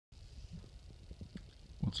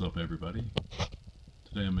What's up, everybody?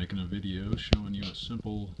 Today I'm making a video showing you a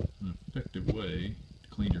simple and effective way to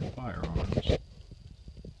clean your firearms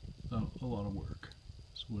without a lot of work.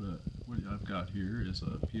 So what I've got here is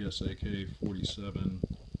a PSAK 47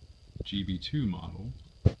 GB2 model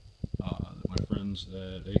that my friends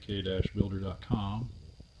at ak-builder.com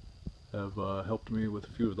have helped me with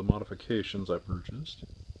a few of the modifications I purchased.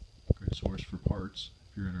 Great source for parts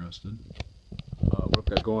if you're interested. What I've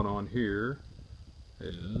got going on here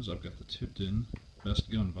is I've got the Tipton Best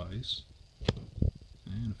Gun Vise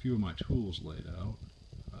and a few of my tools laid out,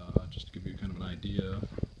 just to give you kind of an idea of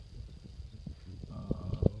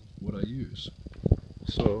what I use.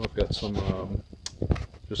 So I've got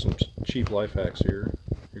just some cheap life hacks here.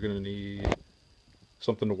 You're going to need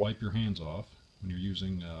something to wipe your hands off when you're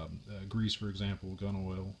using grease, for example, gun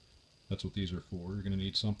oil. That's what these are for. You're going to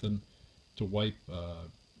need something to wipe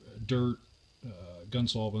dirt, gun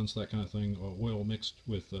solvents, that kind of thing, oil mixed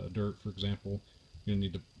with dirt, for example. You're going to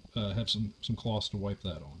need to have some cloths to wipe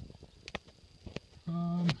that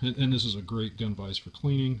on. And this is a great gun vise for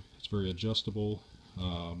cleaning. It's very adjustable.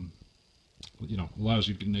 Allows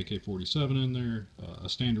you to get an AK-47 in there, a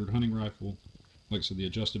standard hunting rifle. Like I said, the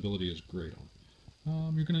adjustability is great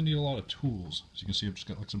on. You're going to need a lot of tools. As you can see, I've just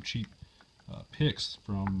got like some cheap picks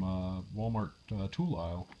from Walmart tool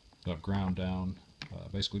aisle that I've ground down.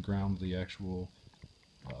 Basically ground the actual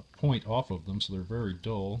point off of them so they're very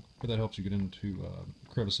dull, but that helps you get into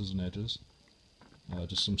crevices and edges.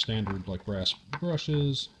 Just some standard like brass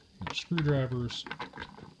brushes, screwdrivers,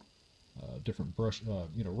 different brush,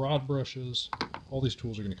 rod brushes. All these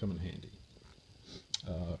tools are going to come in handy.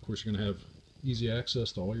 Of course, you're going to have easy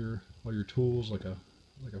access to all your tools, like a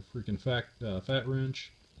freaking fat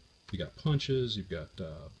wrench. You got punches, you've got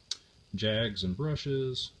jags and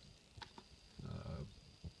brushes.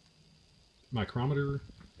 Micrometer.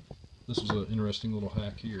 This is an interesting little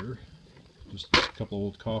hack here. Just a couple of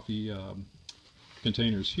old coffee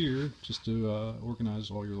containers here, just to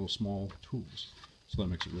organize all your little small tools. So that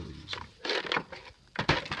makes it really easy.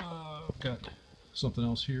 I've got something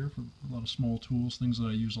else here for a lot of small tools, things that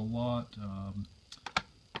I use a lot.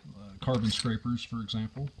 Carbon scrapers, for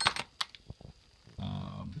example.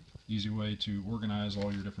 Easy way to organize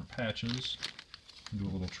all your different patches. Do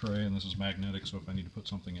a little tray, and this is magnetic, so if I need to put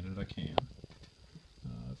something in it, I can.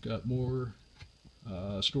 I've got more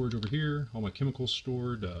storage over here, all my chemicals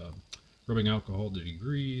stored, rubbing alcohol to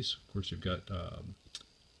degrees. Of course, you've got,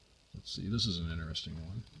 let's see, this is an interesting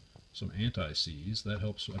one, some anti-seize. That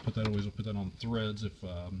helps. I'll put that on threads if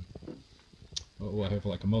I have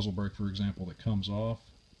like a muzzle brake, for example, that comes off.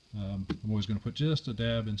 I'm always going to put just a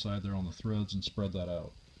dab inside there on the threads and spread that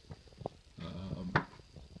out.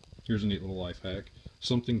 Here's a neat little life hack.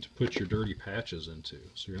 Something to put your dirty patches into,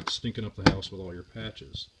 so you're not stinking up the house with all your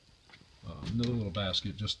patches. Another little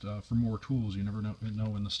basket just for more tools. You never know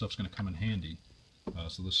when this stuff's going to come in handy.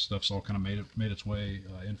 So this stuff's all kind of made its way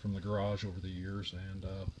in from the garage over the years, and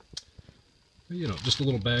just a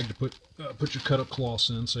little bag to put your cut-up cloths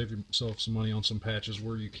in. Save yourself some money on some patches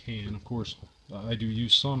where you can. Of course, I do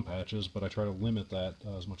use some patches, but I try to limit that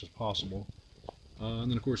as much as possible. And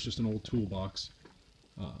then, of course, just an old toolbox.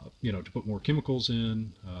 To put more chemicals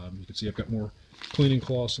in. You can see I've got more cleaning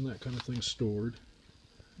cloths and that kind of thing stored.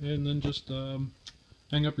 And then just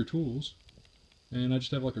hang up your tools. And I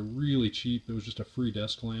just have like a really cheap, it was just a free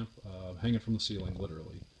desk lamp hanging from the ceiling,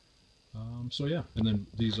 literally. So yeah, and then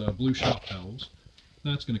these blue shop towels,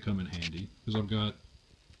 that's going to come in handy because I've got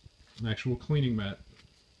an actual cleaning mat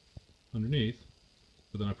underneath.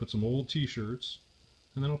 But then I put some old t-shirts,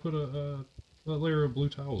 and then I'll put a layer of blue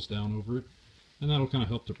towels down over it. And that'll kind of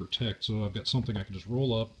help to protect. So I've got something I can just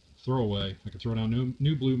roll up, throw away. I can throw down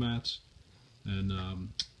new blue mats. And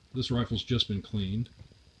this rifle's just been cleaned.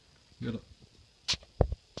 Got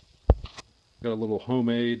a little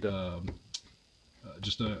homemade,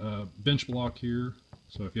 just a bench block here.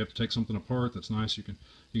 So if you have to take something apart, that's nice. You can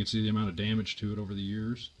see the amount of damage to it over the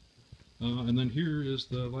years. And then here is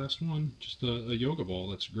the last one, just a yoga ball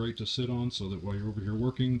that's great to sit on, so that while you're over here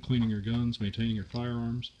working, cleaning your guns, maintaining your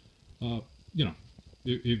firearms,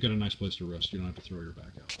 you've got a nice place to rest. You don't have to throw your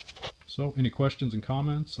back out. So, any questions and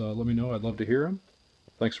comments, let me know. I'd love to hear them.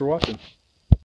 Thanks for watching.